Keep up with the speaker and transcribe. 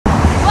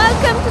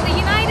Welcome to the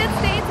United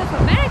States of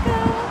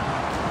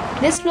America!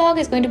 This vlog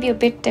is going to be a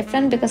bit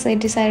different because I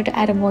decided to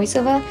add a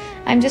voiceover.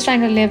 I'm just trying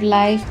to live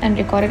life and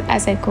record it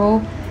as I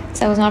go.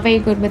 So I was not very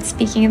good with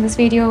speaking in this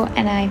video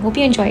and I hope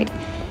you enjoyed.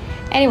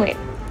 Anyway,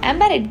 I'm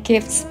bad at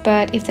gifts,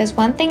 but if there's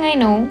one thing I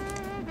know,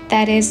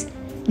 that is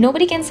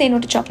nobody can say no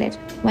to chocolate.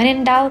 When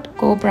in doubt,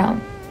 go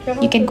brown.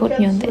 You can quote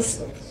me on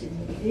this.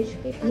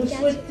 Vous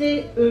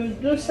souhaitez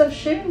deux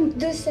sachets ou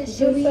deux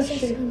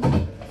sachets?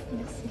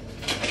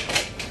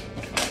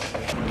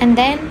 And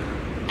then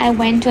I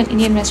went to an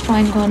Indian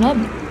restaurant in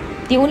Grenoble.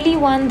 The only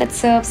one that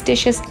serves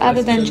dishes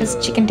other than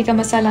just chicken tikka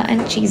masala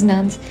and cheese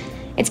naans.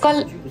 It's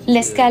called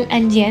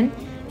Indienne,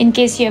 in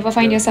case you ever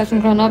find yourself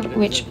in Grenoble,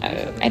 which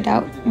I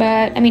doubt.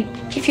 But I mean,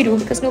 if you do,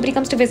 because nobody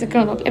comes to visit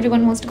Grenoble,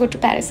 everyone wants to go to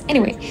Paris.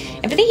 Anyway,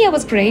 everything here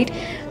was great.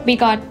 We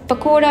got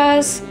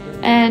pakoras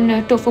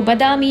and tofu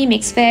badami,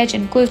 mixed veg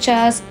and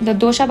kulchas. The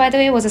dosha, by the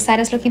way, was the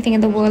saddest looking thing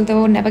in the world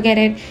though, never get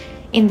it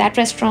in that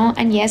restaurant.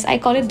 And yes, I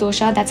call it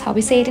dosha, that's how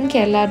we say it in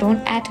Kerala, don't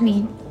at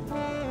me.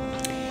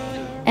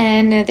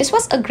 And this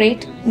was a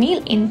great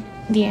meal in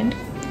the end.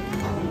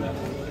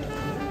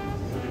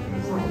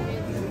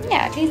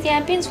 Yeah, at least the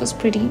ambience was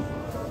pretty.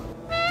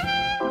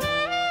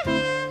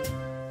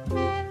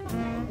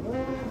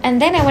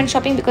 And then I went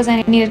shopping because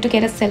I needed to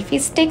get a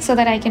selfie stick so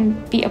that I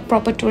can be a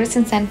proper tourist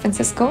in San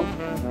Francisco.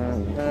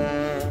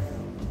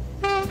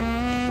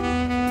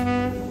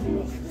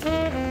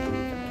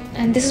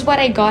 And this is what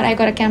I got. I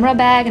got a camera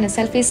bag and a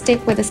selfie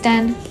stick with a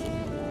stand.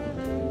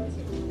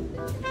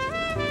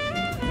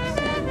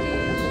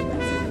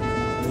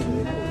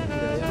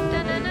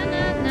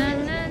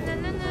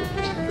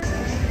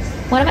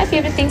 One of my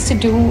favorite things to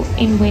do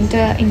in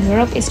winter in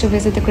Europe is to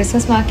visit the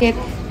Christmas market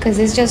because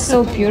it's just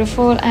so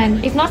beautiful,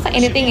 and if not for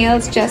anything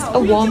else, just a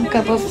warm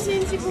cup of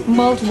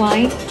mulled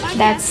wine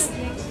that's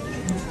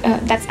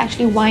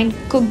actually wine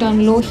cooked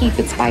on low heat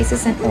with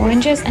spices and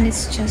oranges, and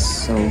it's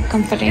just so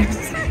comforting.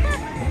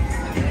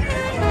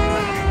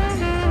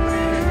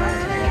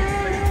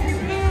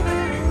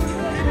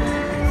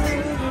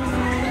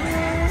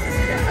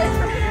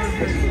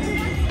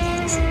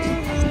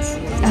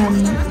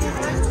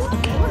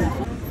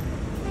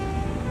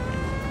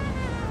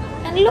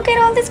 And look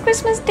at all this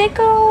Christmas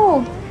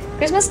deco!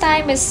 Christmas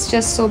time is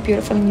just so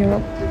beautiful in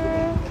Europe.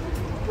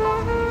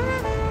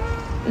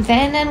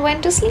 Then I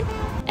went to sleep.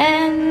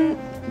 And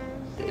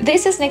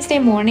this is next day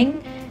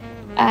morning.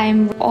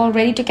 I'm all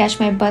ready to catch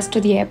my bus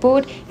to the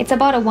airport. It's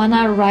about a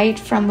 1-hour ride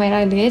from where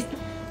I live.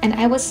 And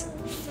I was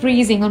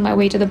freezing on my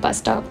way to the bus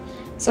stop.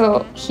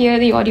 So here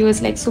the audio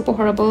is like super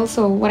horrible.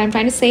 So what I'm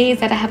trying to say is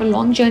that I have a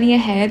long journey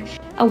ahead,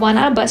 a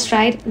 1-hour bus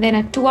ride, then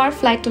a 2-hour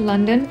flight to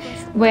London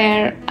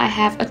where I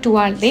have a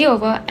 2-hour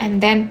layover,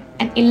 and then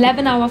an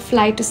 11-hour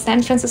flight to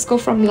San Francisco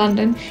from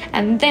London,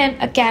 and then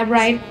a cab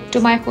ride to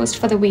my host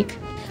for the week.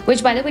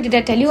 Which, by the way, did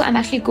I tell you I'm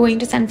actually going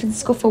to San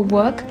Francisco for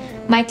work?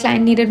 My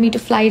client needed me to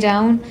fly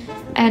down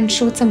and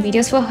shoot some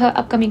videos for her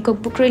upcoming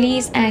cookbook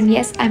release, and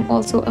yes, I'm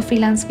also a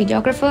freelance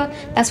videographer.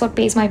 That's what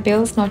pays my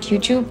bills, not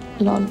YouTube.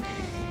 Lol.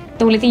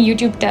 The only thing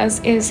YouTube does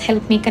is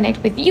help me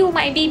connect with you,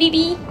 my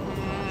BaeBee.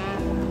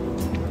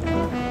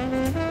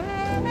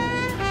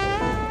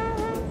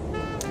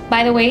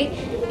 By the way,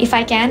 if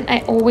I can, I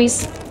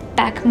always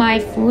pack my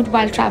food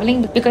while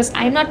traveling because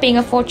I'm not paying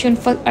a fortune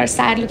for a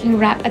sad looking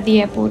wrap at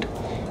the airport.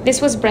 This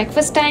was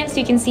breakfast time,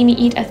 so you can see me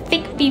eat a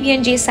thick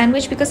PB&J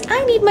sandwich because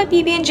I need my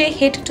PB&J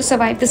hit to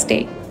survive this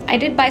day. I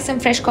did buy some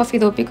fresh coffee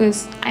though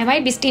because I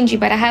might be stingy,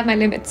 but I have my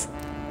limits.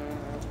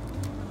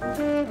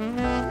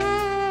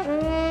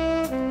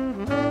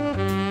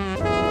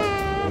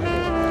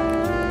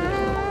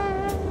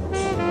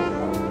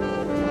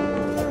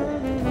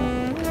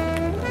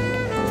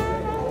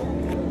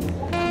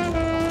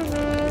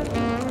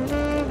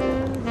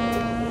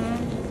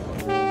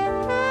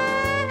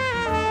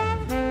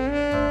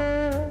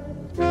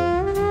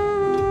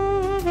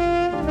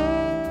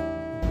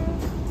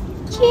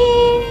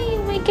 Yay!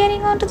 We're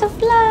getting onto the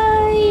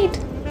flight!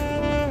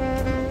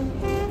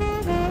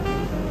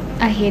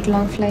 I hate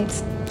long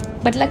flights.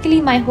 But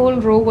luckily my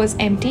whole row was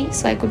empty,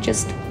 so I could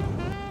just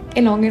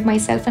elongate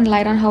myself and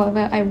lie down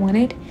however I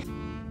wanted.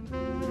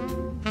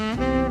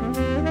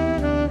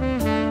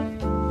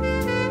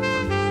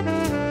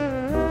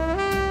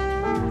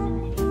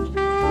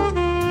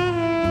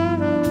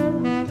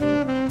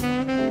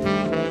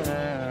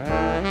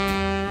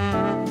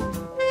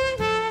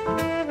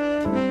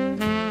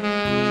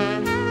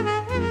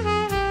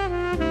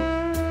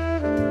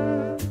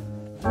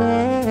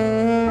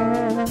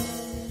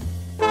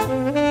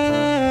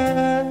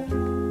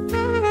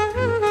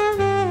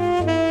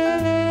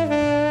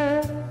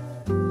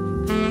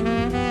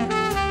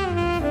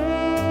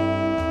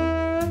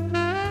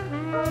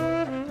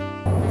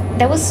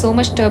 There was so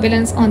much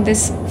turbulence on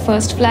this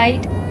first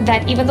flight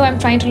that even though I'm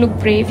trying to look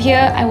brave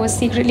here, I was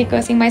secretly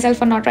cursing myself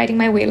for not riding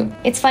my wheel.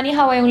 It's funny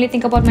how I only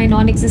think about my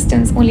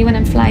non-existence only when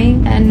I'm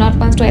flying, and not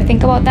once do I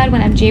think about that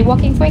when I'm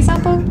jaywalking, for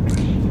example.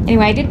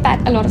 Anyway, I did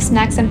pack a lot of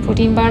snacks and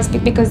protein bars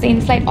because the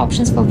in-flight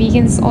options for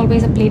vegans is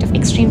always a plate of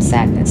extreme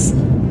sadness.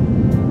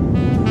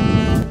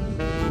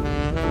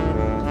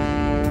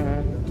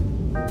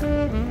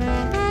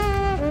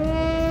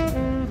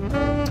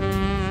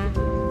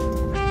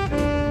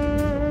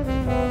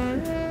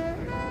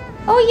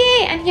 Oh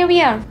yay, and here we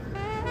are.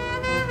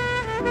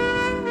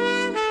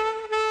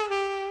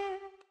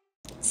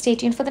 Stay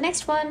tuned for the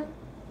next one.